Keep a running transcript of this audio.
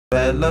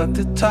Bad luck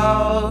to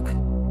talk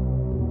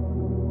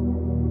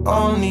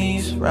on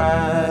these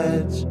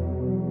rides.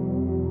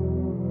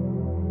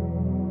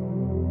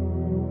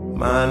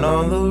 Mine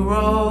on the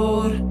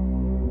road,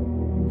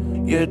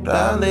 your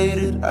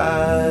dilated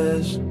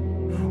eyes.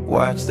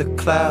 Watch the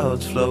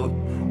clouds float,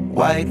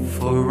 white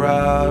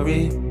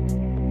Ferrari.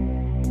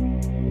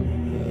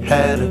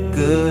 Had a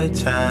good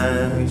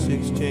time.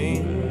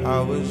 16,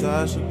 how was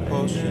I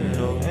supposed to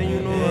know? And you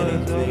know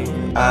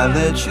anything? I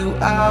let you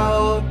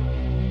out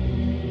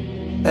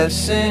at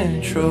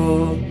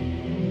Central.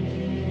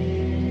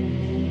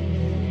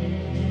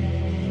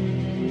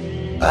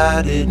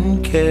 I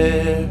didn't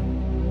care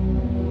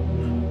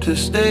to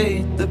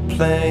stay the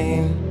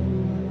plane.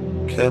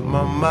 Kept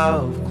my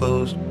mouth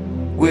closed.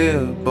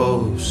 We're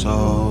both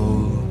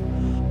so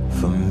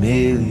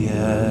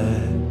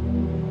familiar.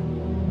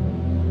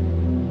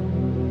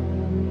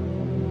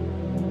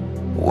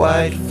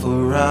 White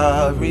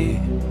Ferrari.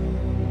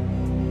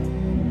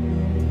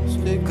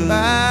 Stick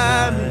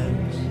by me,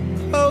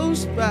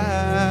 close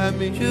by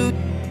me. You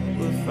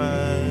will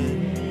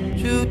find,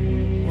 you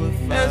will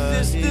find.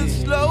 As this the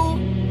slow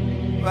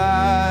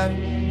ride.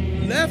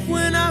 Left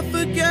when I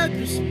forgot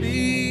to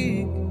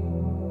speak,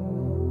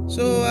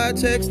 so I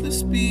text the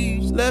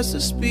speech. Lesser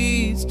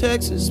speeds,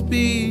 Texas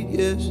speed,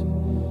 yes.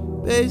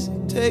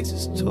 Basic takes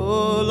its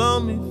toll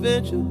on me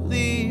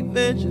eventually,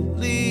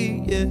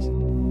 yes.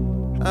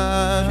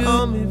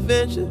 On me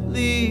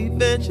eventually,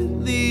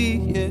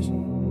 yes.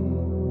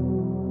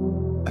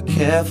 I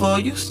care for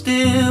you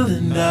still,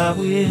 and I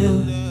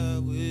will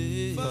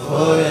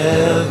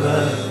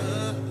forever.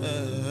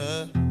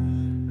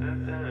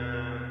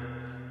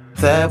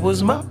 That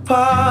was my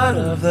part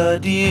of the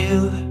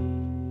deal.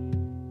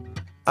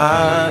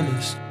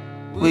 Honest,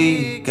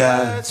 we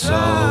got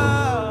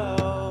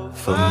so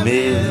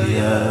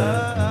familiar.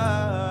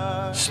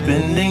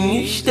 Spending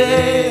each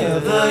day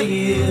of the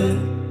year.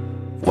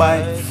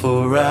 White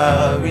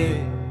Ferrari.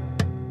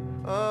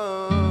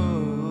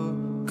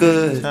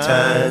 Good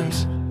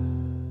times.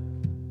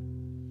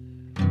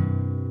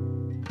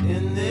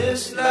 In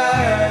this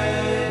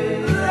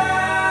life,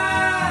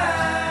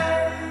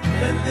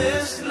 in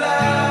this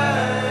life.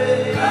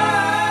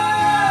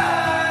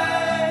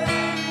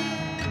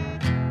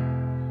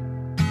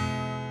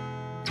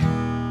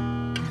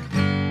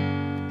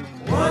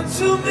 One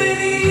too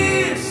many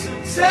years,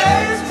 some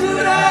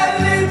tattooed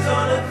eyelids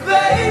on a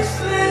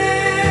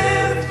facelift.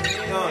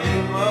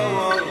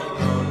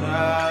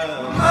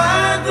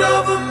 Mind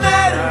over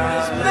matter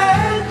is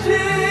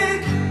magic.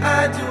 I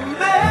do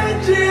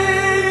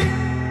magic.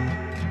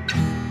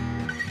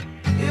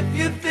 If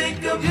you think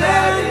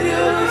about it,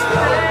 you'll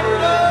spend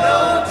no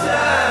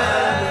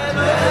time.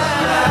 That's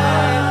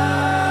life.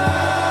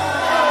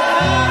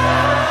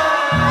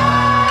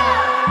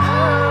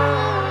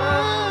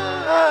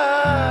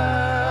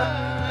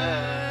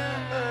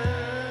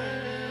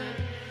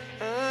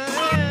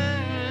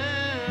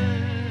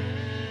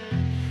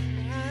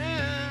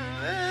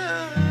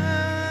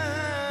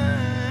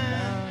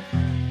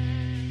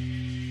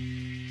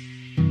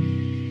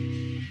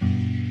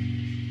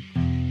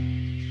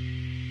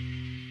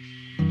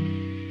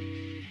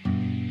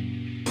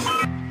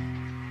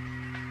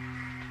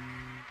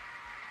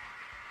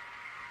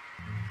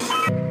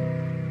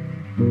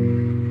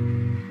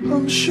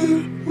 I'm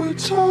sure we're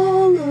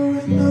taller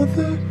in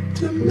another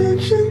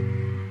dimension.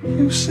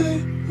 You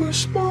say we're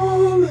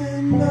small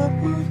and not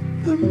worth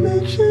the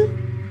mention.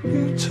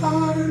 You're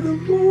tired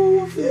of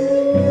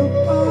moving, your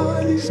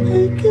body's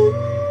aching.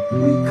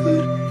 We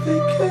could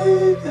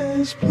vacate,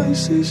 there's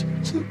places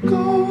to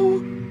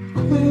go.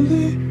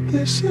 Clearly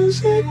this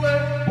isn't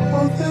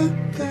all that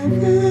there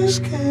is.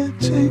 Can't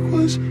take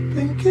what's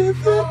been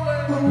given,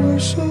 but we're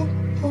so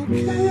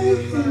okay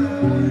here,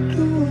 we're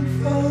doing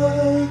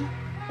fine.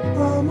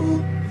 Mama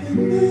and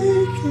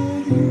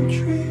naked, you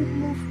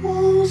dream of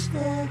walls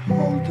that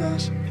hold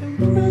us in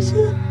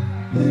prison.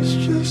 It's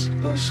just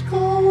a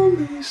scar.